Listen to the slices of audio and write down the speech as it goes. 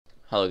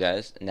Hello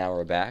guys, now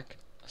we're back.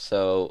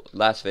 So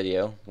last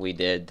video we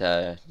did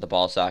the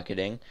ball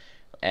socketing,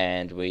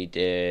 and we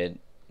did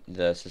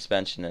the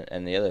suspension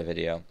in the other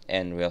video,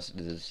 and we also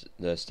did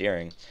the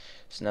steering.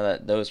 So now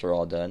that those were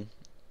all done,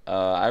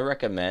 I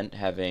recommend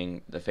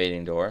having the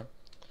fading door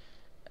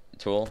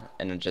tool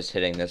and then just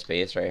hitting this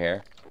base right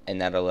here, and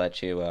that'll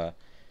let you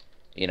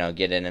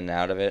get in and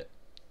out of it.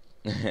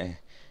 And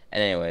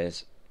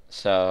anyways,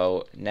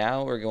 so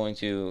now we're going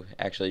to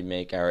actually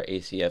make our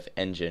ACF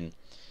engine.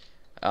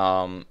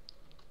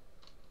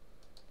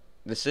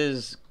 This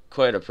is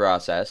quite a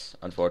process,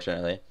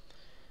 unfortunately,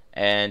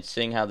 and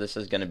seeing how this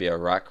is going to be a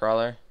rock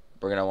crawler,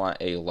 we're going to want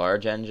a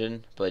large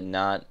engine, but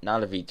not a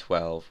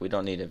V12. We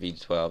don't need a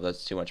V12,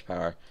 that's too much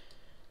power,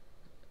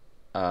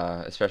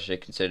 especially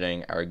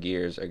considering our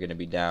gears are going to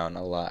be down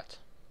a lot.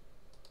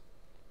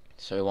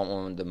 So we want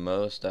one with the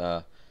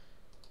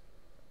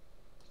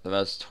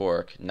most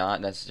torque,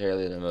 not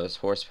necessarily the most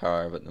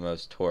horsepower, but the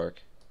most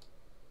torque,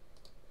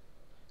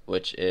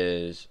 which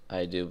is,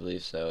 I do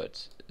believe so,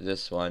 it's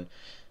this one,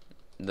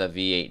 the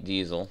V8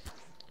 diesel.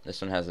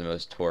 This one has the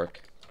most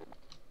torque,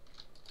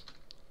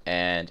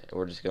 and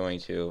we're just going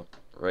to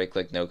right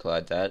click no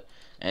collide that,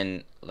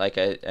 and like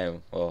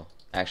well,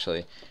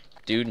 actually,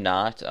 do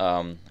not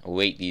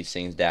weight these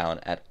things down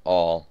at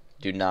all.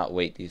 Do not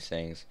weight these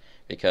things,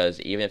 because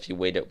even if you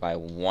weight it by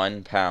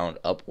 1 pound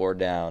up or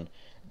down,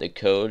 the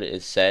code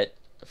is set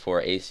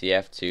for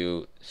ACF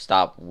to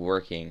stop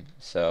working,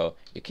 so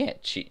you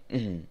can't cheat.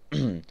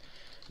 You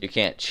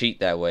can't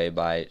cheat that way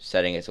by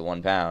setting it to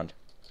 1 pound.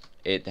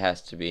 It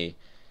has to be,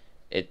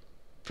 it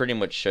pretty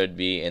much should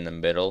be in the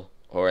middle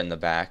or in the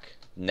back.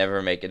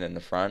 Never make it in the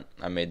front.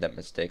 I made that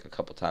mistake a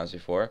couple times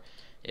before.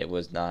 It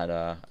was not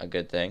a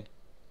good thing.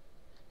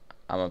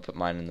 I'm gonna put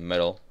mine in the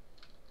middle.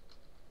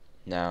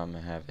 Now I'm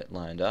gonna have it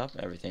lined up.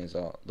 Everything's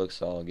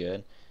looks all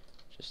good.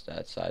 Just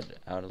that side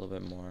out a little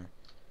bit more.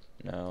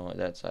 No,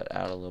 that side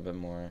out a little bit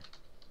more.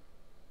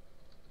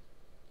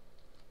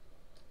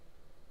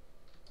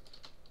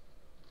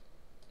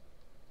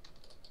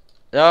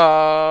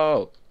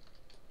 No!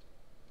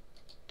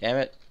 Damn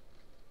it.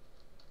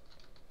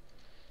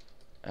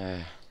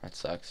 That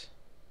sucks.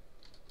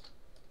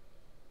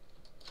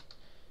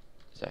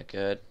 Is that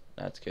good?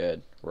 That's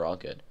good. We're all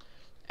good.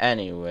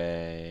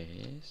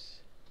 Anyways.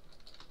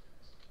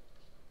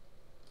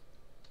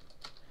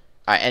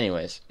 Alright,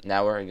 anyways.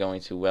 Now we're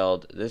going to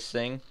weld this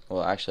thing.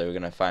 Well, actually, we're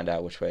going to find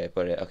out which way I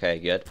put it. Okay,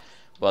 good.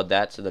 Weld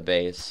that to the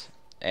base,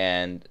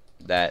 and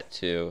that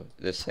to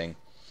this thing.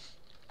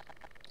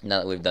 Now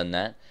that we've done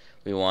that,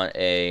 we want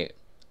a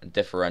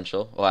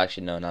differential. Well,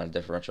 actually, no, not a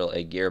differential,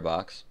 a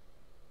gearbox.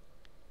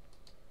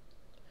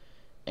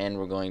 And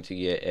we're going to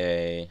get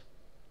it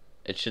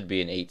should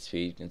be an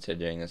 8-speed,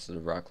 considering this is a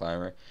rock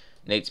climber.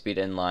 An 8-speed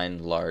inline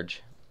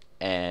large.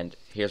 And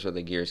here's where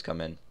the gears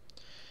come in.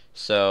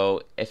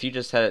 So, if you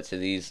just had it to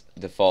these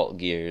default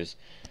gears,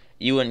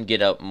 you wouldn't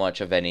get up much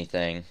of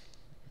anything,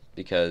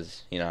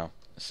 because,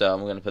 so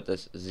I'm going to put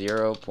this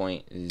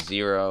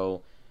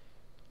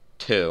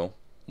 0.02,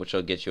 which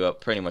will get you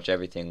up pretty much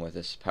everything with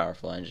this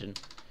powerful engine.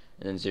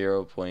 And then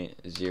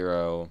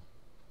 0.0,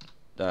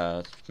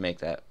 make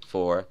that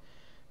 4,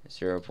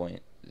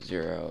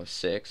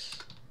 0.06,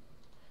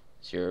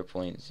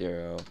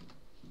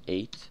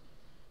 0.08,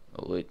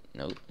 oh wait,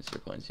 no,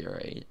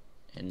 0.08,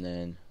 and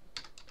then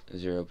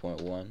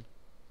 0.1,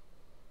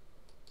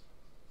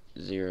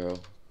 0.12,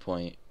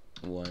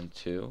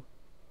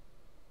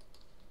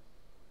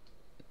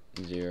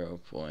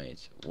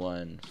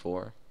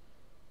 0.14,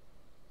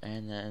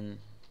 and then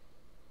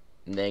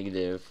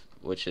negative,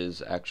 which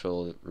is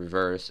actual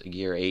reverse.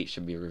 Gear 8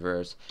 should be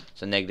reverse,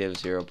 so negative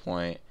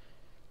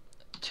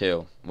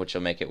 0.2, which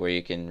will make it where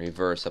you can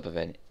reverse up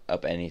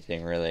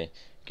anything, really,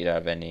 get out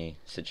of any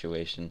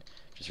situation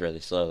just really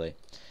slowly.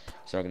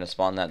 So we're going to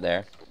spawn that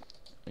there.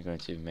 We're going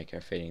to make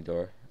our fading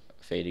door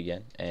fade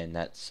again, and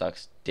that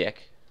sucks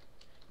dick.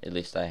 At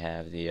least I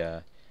have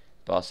the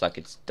ball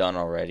sockets done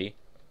already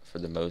for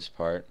the most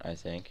part, I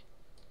think.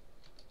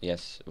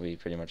 Yes, we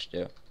pretty much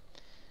do.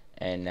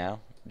 And now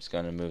I'm just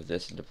going to move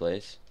this into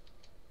place.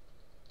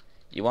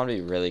 You want to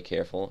be really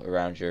careful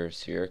around your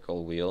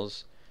spherical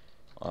wheels,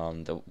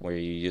 where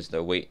you use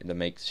the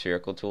make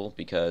spherical tool,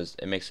 because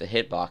it makes the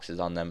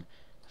hitboxes on them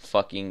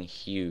fucking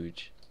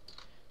huge.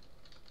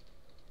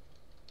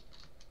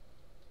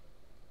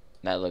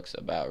 That looks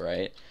about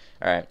right.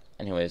 Alright,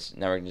 anyways,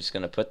 now we're just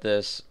going to put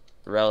this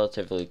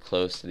relatively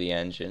close to the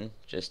engine,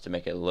 just to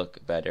make it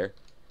look better.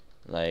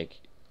 Like,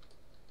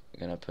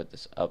 we're going to put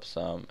this up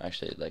some,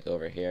 actually, like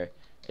over here.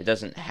 It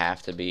doesn't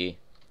have to be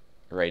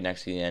right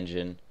next to the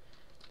engine.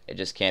 It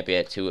just can't be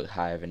at too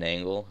high of an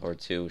angle, or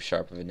too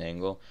sharp of an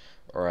angle,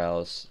 or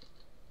else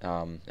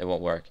it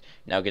won't work.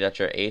 Now get out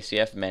your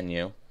ACF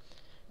menu,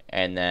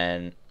 and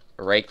then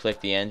right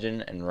click the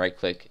engine and right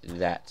click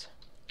that.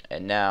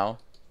 And now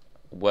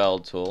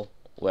weld tool,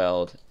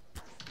 weld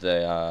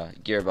the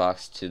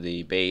gearbox to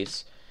the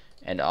base,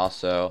 and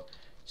also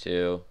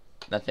to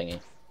the thingy.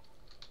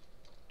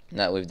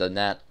 Now that we've done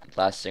that,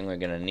 last thing we're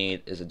going to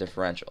need is a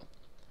differential.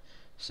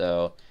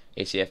 So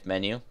ACF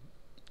menu,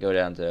 go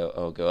down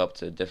to go up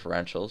to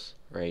differentials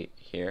right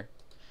here,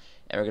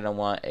 and we're gonna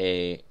want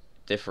a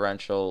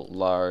differential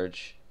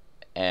large,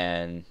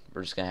 and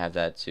we're just gonna have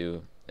that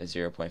to a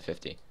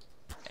 0.50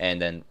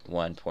 and then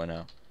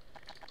 1.0.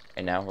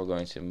 And now we're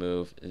going to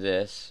move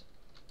this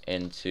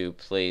into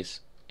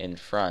place in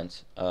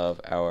front of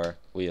our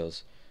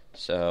wheels.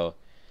 So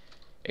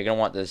you're gonna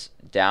want this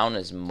down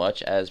as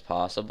much as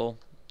possible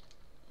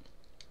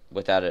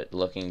without it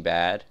looking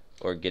bad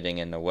or getting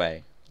in the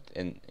way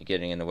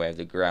of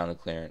the ground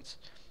clearance.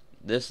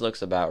 This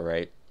looks about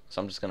right,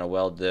 so I'm just gonna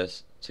weld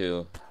this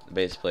to the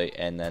base plate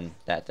and then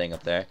that thing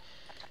up there.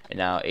 And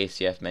now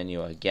ACF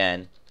menu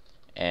again,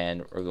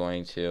 and we're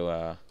going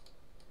to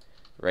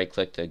right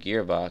click the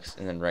gearbox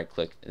and then right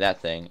click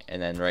that thing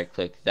and then right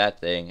click that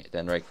thing,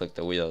 then right click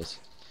the wheels.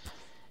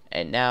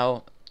 And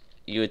now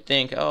you would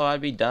think, oh,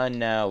 I'd be done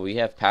now, we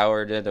have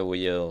power to the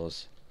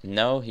wheels.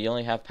 No, you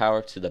only have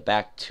power to the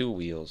back two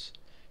wheels.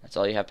 That's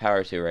all you have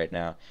power to right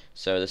now,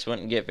 so this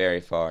wouldn't get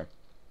very far.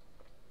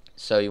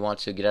 So you want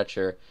to get out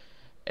your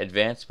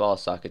advanced ball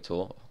socket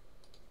tool,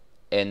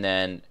 and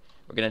then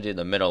we're gonna do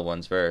the middle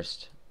ones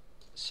first.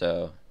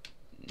 So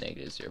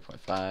negative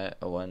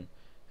 0.501 and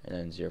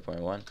then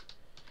 0.1,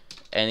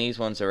 and these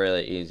ones are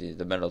really easy.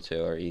 The middle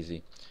two are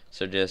easy,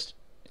 so just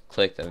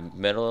click the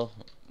middle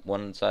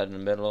one side in the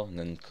middle and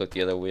then click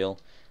the other wheel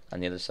on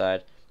the other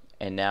side.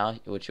 And now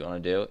what you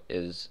want to do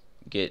is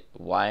get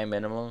Y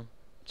minimum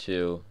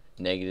to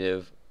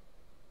negative,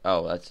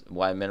 that's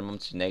Y minimum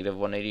to negative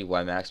 180,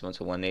 Y maximum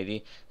to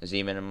 180,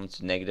 Z minimum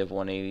to negative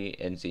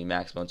 180, and Z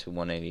maximum to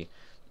 180.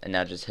 And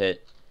now just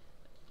hit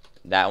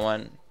that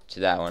one to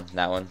that one,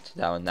 that one to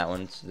that one, that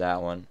one to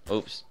that one.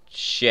 Oops,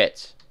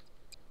 shit.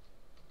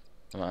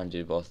 I'm gonna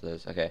undo both of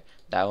those. Okay,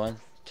 that one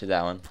to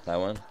that one, that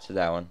one to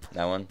that one,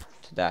 that one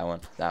to that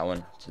one, that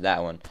one to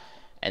that one,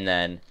 and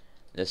then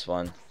this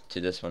one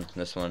to this one,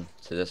 this one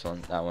to this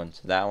one, that one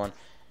to that one,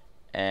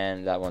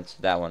 and that one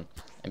to that one.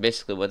 And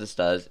basically what this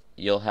does,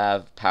 you'll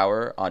have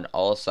power on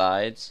all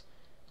sides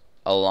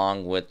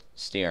along with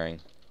steering.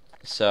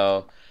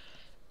 So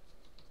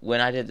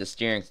when I did the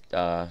steering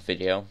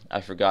video,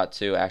 I forgot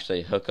to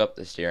actually hook up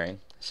the steering,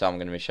 so I'm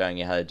going to be showing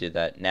you how to do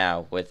that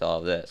now with all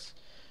of this.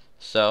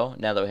 So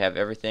now that we have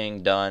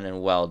everything done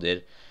and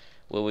welded,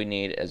 what we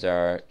need is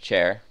our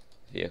chair,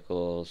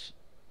 vehicles,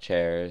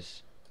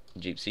 chairs,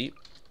 Jeep seat.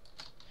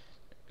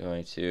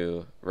 Going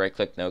to right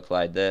click no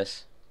collide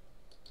this,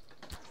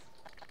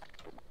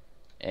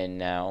 and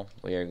now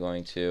we are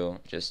going to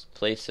just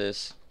place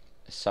this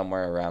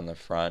somewhere around the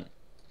front.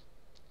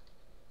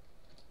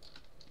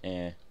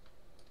 And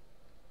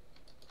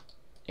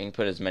you can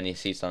put as many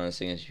seats on this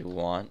thing as you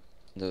want,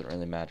 it doesn't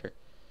really matter.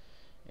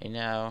 And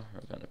now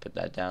we're going to put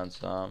that down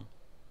some,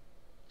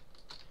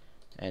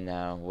 and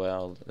now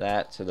weld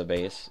that to the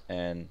base,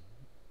 and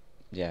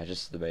yeah,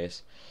 just the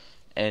base.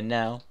 And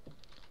now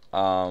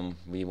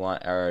we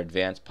want our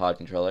advanced pod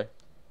controller.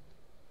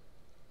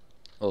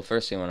 Well,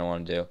 first thing what I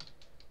want to do,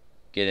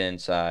 get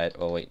inside.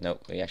 Oh wait,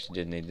 nope, we actually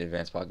did need the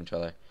advanced pod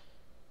controller.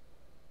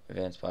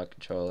 Advanced pod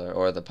controller,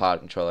 or the pod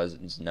controller as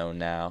it's known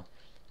now.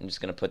 I'm just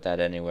gonna put that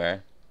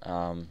anywhere.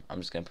 I'm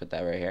just gonna put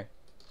that right here.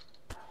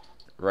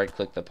 Right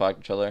click the pod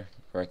controller,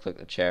 right click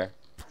the chair,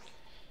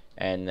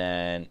 and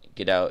then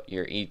get out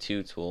your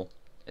E2 tool.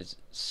 It's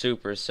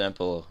super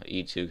simple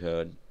E2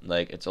 code,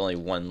 like it's only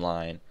one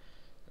line.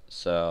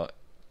 So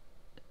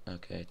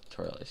okay,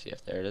 tutorial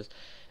ACF, there it is.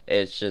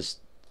 It's just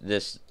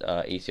this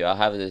E2. I'll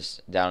have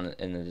this down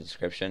in the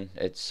description.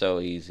 It's so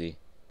easy.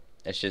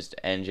 It's just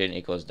engine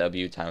equals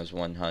W times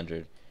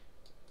 100.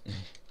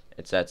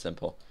 It's that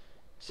simple.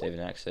 Save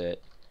and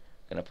exit.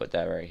 I'm gonna put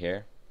that right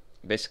here.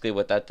 Basically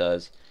what that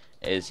does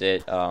is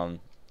it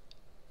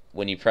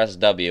when you press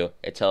W,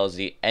 it tells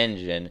the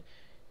engine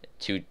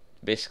to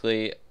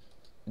basically,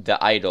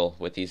 the idle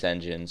with these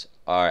engines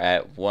are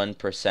at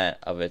 1%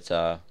 of its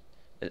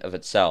of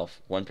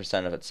itself,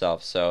 1% of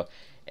itself. So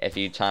if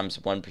you times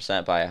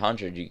 1% by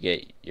 100, you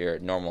get your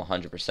normal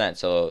 100%.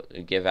 So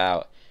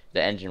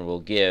the engine will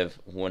give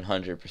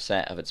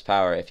 100% of its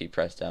power if you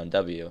press down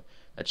W.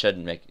 That should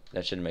make a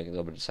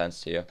little bit of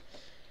sense to you.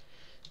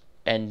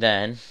 And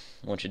then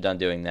once you're done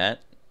doing that,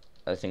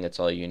 I think that's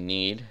all you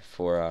need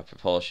for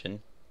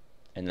propulsion.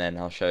 And then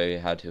I'll show you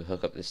how to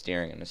hook up the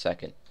steering in a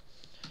second.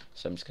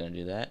 So I'm just gonna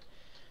do that.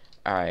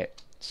 Alright,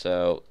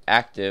 so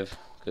active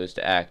goes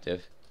to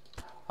active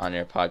on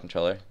your pod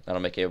controller.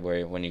 That'll make it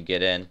where when you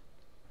get in,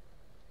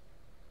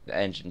 the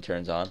engine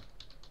turns on.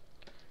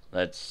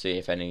 Let's see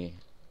if any.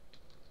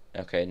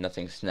 Okay,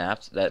 nothing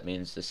snapped. That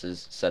means this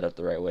is set up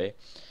the right way.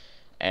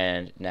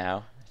 And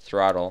now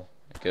throttle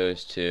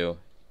goes to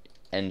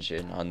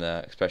engine on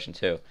the expression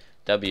 2.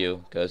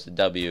 W goes to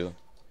W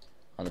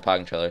on the pod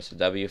controller. So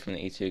W from the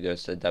E2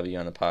 goes to W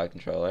on the pod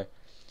controller.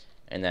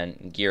 And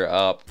then gear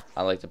up,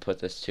 I like to put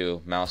this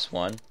to mouse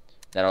 1.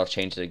 That'll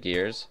change the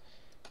gears.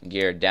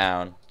 Gear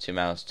down to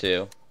mouse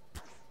 2.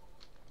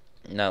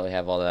 Now we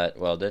have all that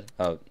welded.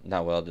 Oh,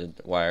 not welded,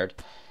 wired.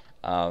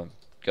 Go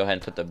ahead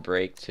and put the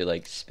brake to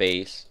like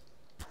space.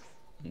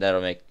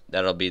 That'll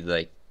be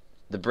like,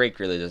 the brake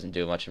really doesn't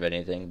do much of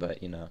anything,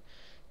 but you know,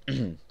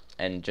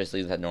 and just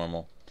leave that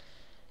normal.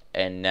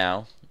 And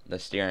now the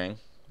steering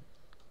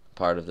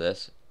part of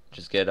this,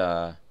 just get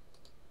a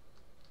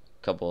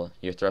couple of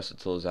your thruster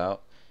tools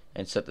out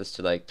and set this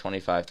to like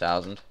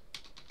 25,000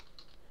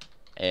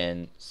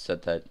 and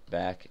set that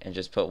back and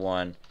just put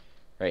one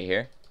right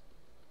here.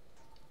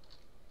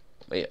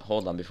 Wait,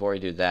 hold on, before we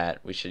do that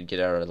we should get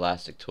our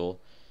elastic tool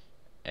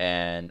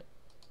and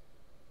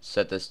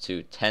set this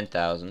to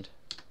 10,000.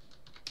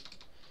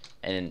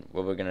 And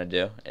what we're gonna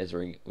do is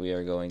we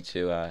are going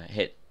to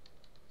hit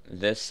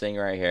this thing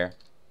right here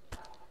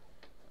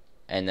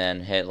and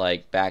then hit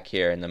like back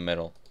here in the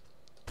middle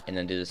and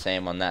then do the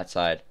same on that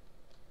side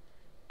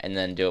and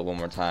then do it one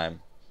more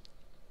time,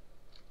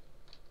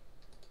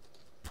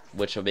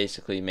 which will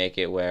basically make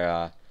it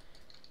where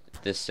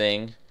this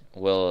thing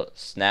will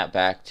snap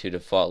back to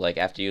default. Like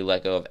after you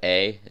let go of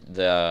A,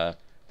 the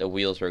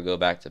wheels will go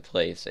back to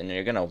place, and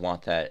you're gonna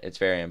want that. It's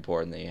very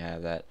important that you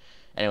have that.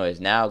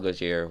 Anyways, now go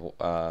to your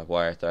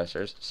wire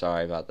thrusters.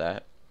 Sorry about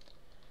that.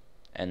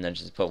 And then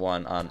just put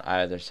one on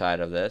either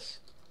side of this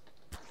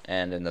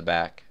and in the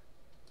back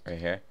right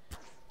here.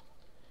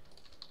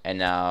 And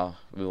now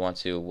we want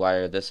to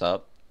wire this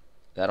up.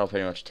 That'll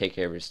pretty much take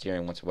care of your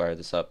steering once you wire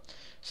this up.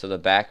 So the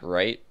back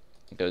right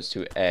goes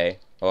to A.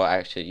 Well,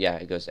 actually, yeah,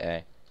 it goes to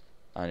A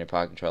on your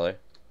pocket controller.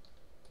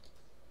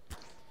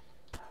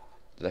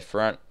 The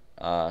front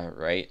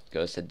right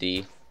goes to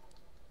D.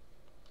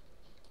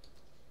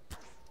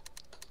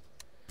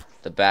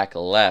 The back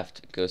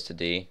left goes to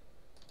D.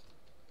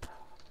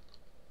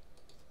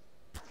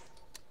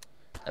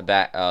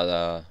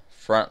 The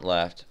front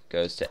left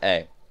goes to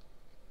A.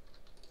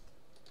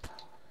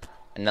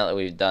 And now that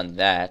we've done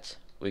that,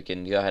 we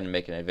can go ahead and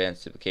make an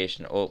advanced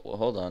duplication. Oh, well,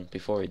 hold on.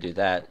 Before we do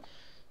that,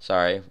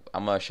 sorry,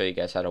 I'm going to show you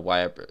guys how to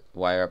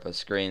wire up a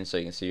screen so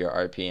you can see your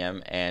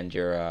RPM and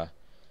your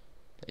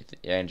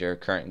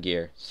current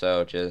gear.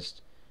 So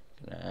just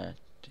gonna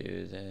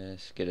do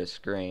this, get a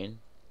screen,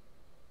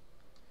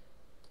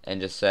 and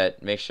just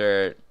make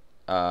sure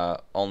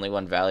only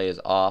one value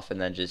is off,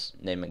 and then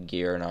just name it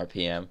gear and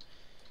RPM.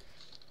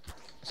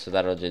 So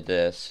that'll do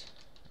this.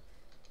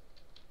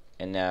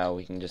 And now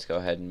we can just go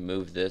ahead and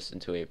move this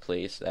into a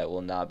place that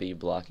will not be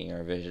blocking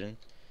our vision.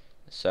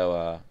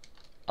 So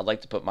I'd like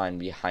to put mine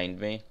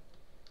behind me,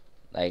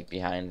 like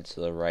behind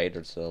to the right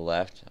or to the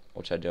left,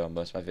 which I do on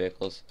most of my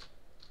vehicles,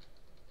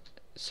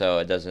 so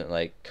it doesn't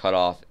like cut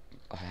off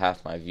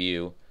half my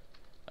view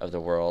of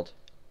the world.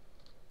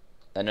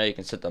 I know you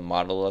can set the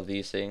model of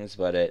these things,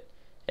 but it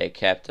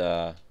kept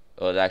well,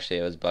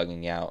 it was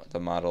bugging out the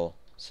model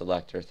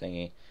selector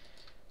thingy.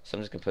 So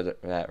I'm just gonna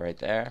put that right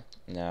there.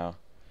 Now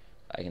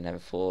I can have a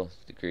full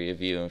degree of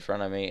view in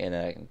front of me, and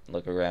then I can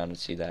look around and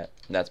see that.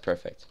 That's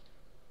perfect.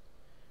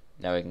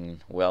 Now we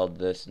can weld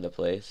this into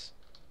place.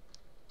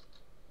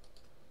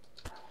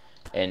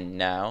 And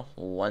now,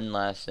 one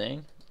last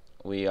thing.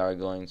 We are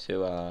going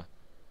to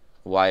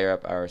wire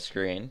up our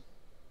screen.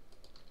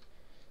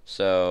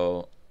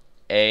 So,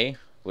 A,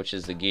 which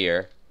is the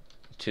gear,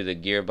 to the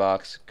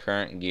gearbox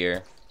current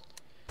gear,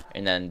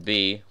 and then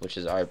B, which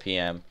is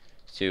RPM,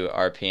 to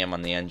RPM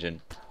on the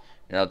engine.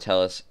 And that'll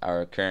tell us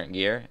our current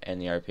gear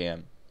and the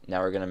RPM. Now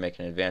we're going to make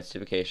an advanced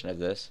duplication of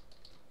this,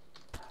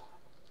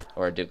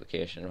 or a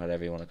duplication,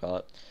 whatever you want to call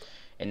it.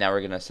 And now we're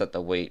going to set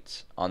the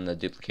weights on the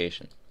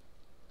duplication.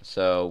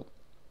 So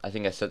I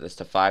think I set this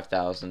to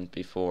 5,000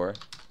 before,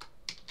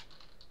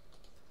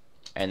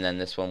 and then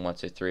this one went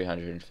to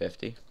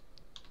 350,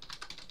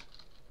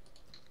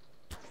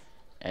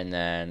 and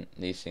then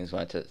these things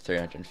went to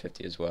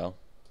 350 as well.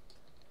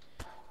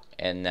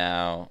 And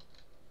now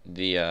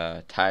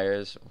the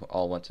tires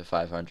all went to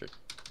 500.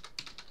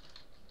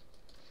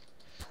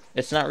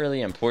 It's not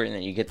really important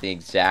that you get the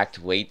exact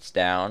weights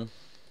down,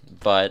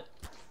 but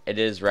it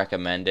is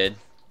recommended.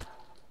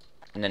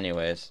 And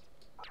anyways,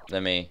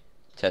 let me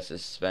test the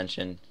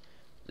suspension.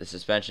 The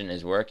suspension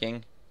is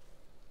working.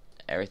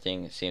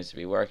 Everything seems to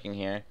be working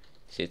here.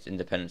 See, it's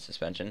independent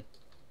suspension.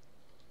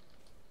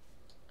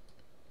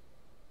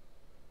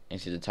 You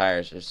see the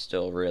tires are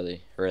still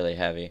really, really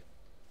heavy.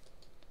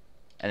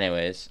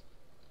 Anyways,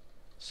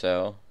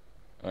 so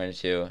I'm going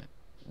to,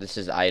 this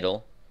is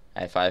idle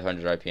at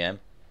 500 RPM.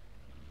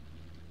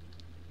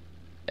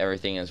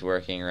 Everything is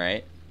working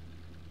right,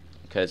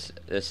 because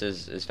this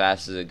is as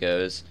fast as it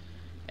goes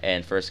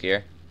in first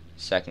gear,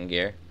 second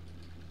gear,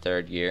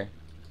 third gear,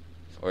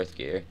 fourth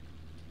gear,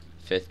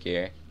 fifth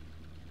gear,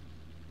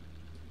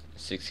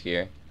 sixth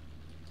gear,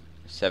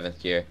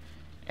 seventh gear,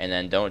 and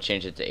then don't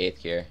change it to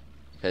eighth gear,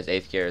 because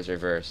eighth gear is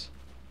reverse.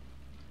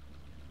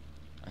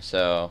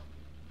 So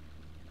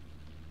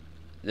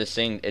this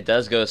thing, it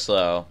does go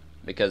slow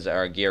because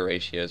our gear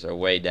ratios are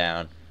way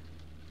down.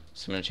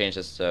 So I'm going to change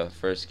this to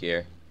first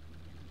gear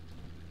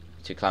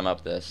to climb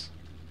up this.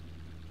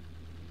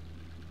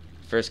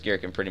 First gear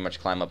can pretty much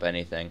climb up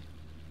anything.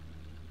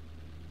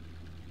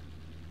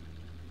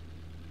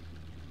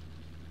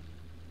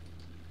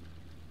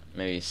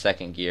 Maybe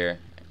second gear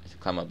to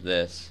climb up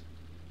this.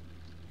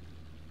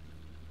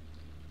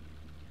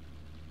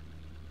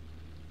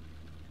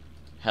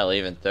 Hell,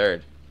 even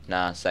third.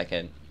 Nah,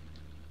 second.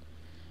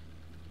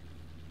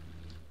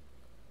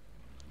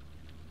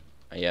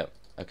 Yep.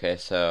 Okay,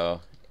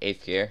 so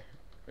 8th gear,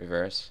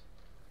 reverse.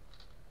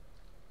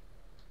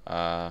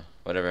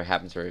 Whatever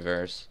happens to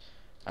reverse,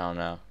 I don't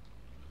know.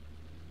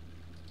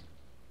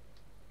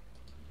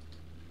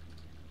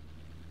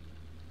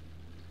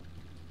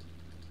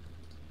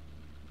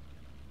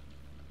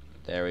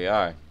 There we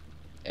are.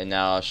 And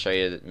now I'll show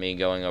you me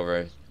going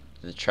over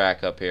the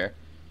track up here.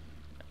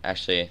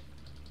 Actually,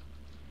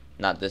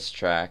 not this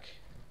track.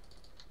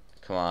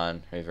 Come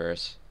on,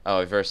 reverse. Oh,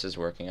 reverse is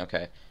working.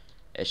 Okay.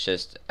 It's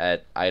just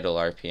at idle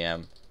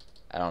RPM.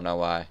 I don't know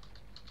why.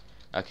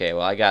 Okay,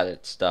 well I got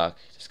it stuck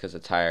just because the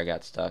tire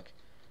got stuck.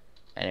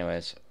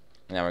 Anyways,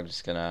 now we're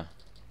just gonna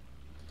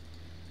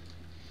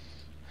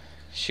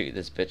shoot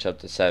this bitch up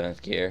to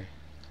 7th gear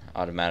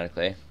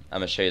automatically.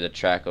 I'm gonna show you the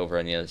track over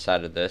on the other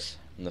side of this,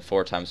 and the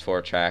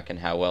 4x4 track, and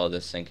how well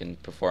this thing can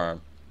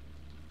perform.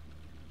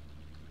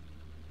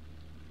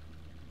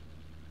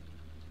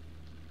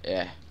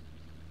 Yeah.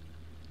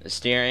 The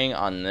steering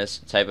on this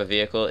type of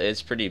vehicle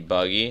is pretty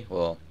buggy.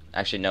 Well,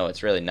 actually no,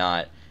 it's really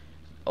not.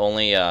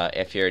 Only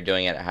if you're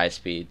doing it at high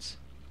speeds,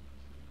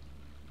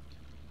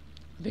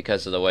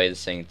 because of the way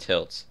this thing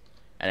tilts.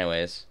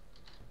 Anyways,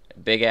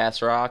 big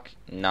ass rock,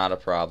 not a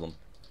problem.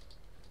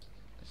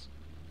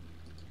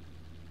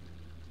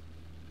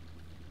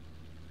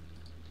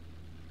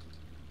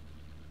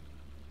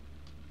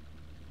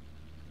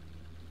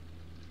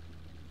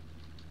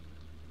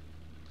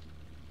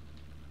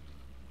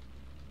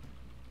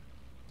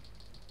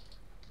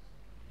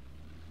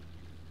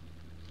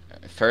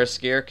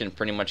 First gear can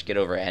pretty much get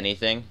over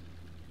anything,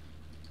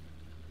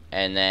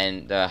 and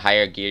then the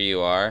higher gear you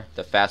are,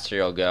 the faster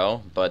you'll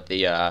go, but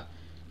the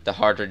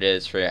harder it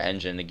is for your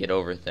engine to get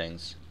over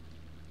things.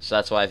 So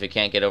that's why if you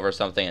can't get over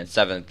something in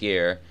 7th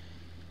gear,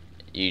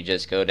 you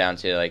just go down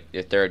to like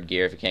your 3rd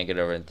gear. If you can't get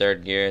over in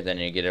 3rd gear, then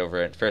you get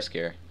over in 1st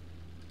gear.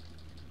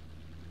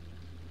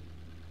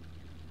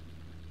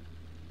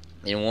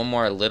 And one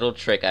more little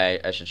trick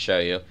I should show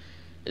you.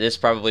 This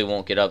probably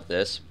won't get up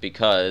this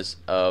because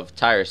of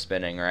tire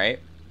spinning, right?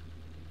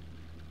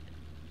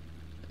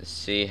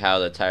 See how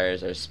the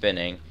tires are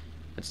spinning.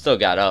 It still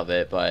got up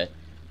it, but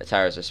the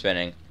tires are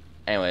spinning.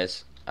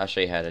 Anyways, I'll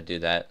show you how to do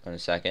that in a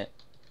second.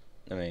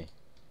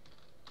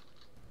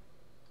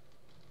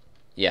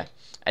 Yeah.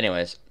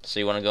 Anyways, so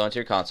you want to go into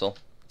your console,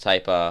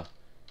 type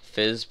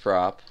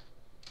physprop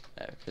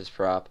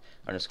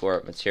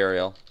underscore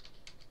material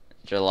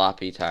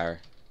jalopy tire.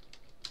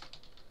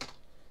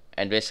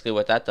 And basically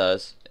what that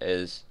does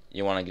is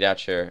you want to get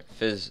out your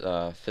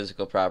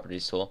physical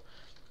properties tool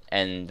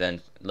and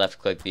then left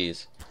click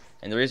these.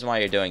 And the reason why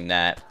you're doing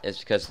that is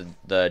because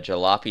the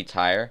jalopy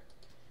tire,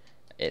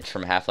 it's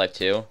from Half-Life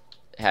 2,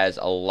 has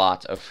a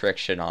lot of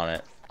friction on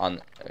it,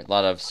 on a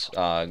lot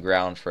of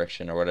ground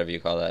friction or whatever you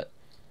call that.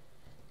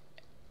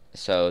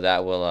 So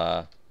that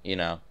will you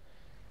know,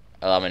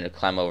 allow me to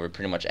climb over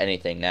pretty much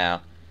anything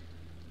now.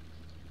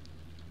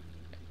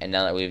 And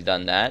now that we've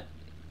done that,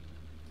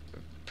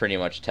 pretty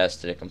much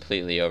tested it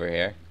completely over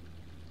here.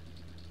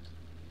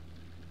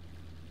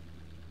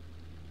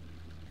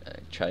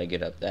 Try to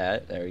get up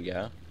that. There we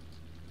go.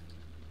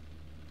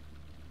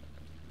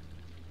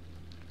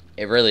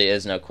 It really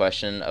is no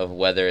question of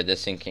whether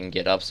this thing can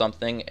get up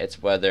something.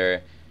 It's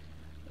whether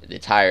the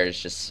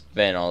tires just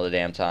spin all the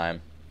damn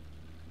time,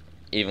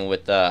 even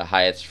with the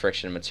highest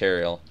friction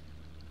material.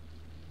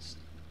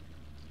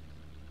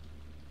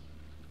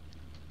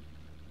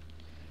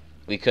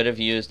 We could have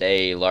used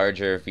a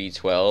larger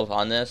V12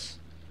 on this,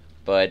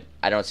 but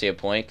I don't see a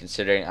point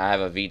considering I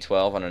have a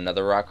V12 on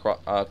another rock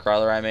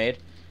crawler I made.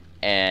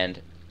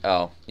 And,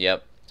 oh,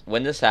 yep.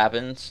 When this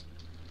happens,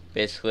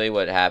 basically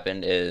what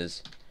happened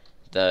is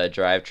the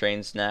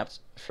drivetrain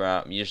snaps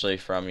usually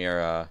from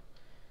your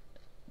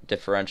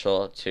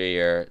differential to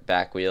your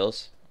back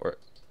wheels.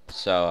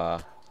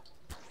 So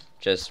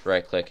just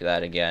right click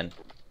that again.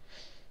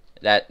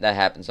 That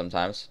happens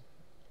sometimes.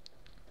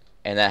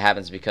 And that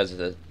happens because of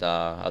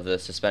the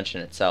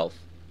suspension itself.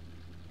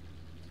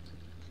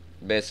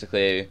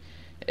 Basically,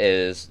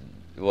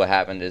 what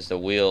happened is the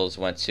wheels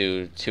went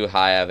too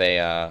high of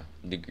a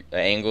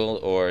angle,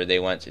 or they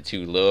went to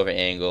too low of an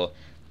angle,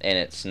 and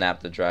it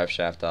snapped the drive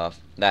shaft off.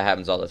 That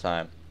happens all the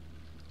time.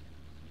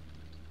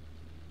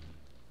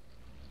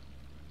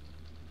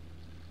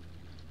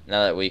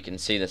 Now that we can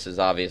see this is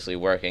obviously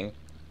working, I'm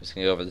just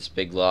gonna go over this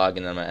big log,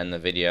 and then I'm gonna end the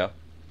video.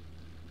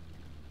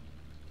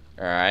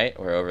 Alright,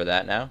 we're over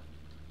that now.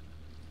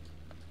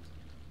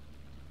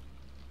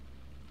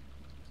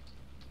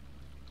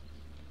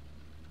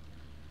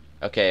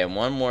 Okay, and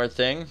one more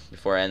thing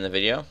before I end the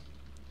video.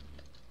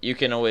 You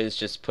can always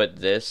just put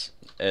this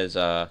as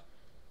a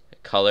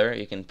color.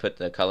 You can put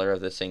the color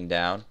of this thing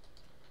down,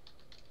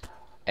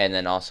 and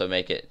then also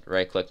make it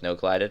right click no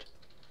collided,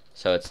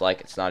 so it's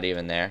like it's not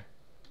even there,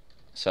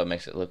 so it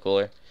makes it look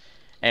cooler.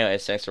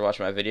 Anyways, thanks for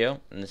watching my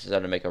video, and this is how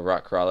to make a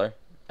rock crawler.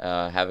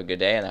 Have a good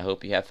day, and I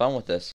hope you have fun with this.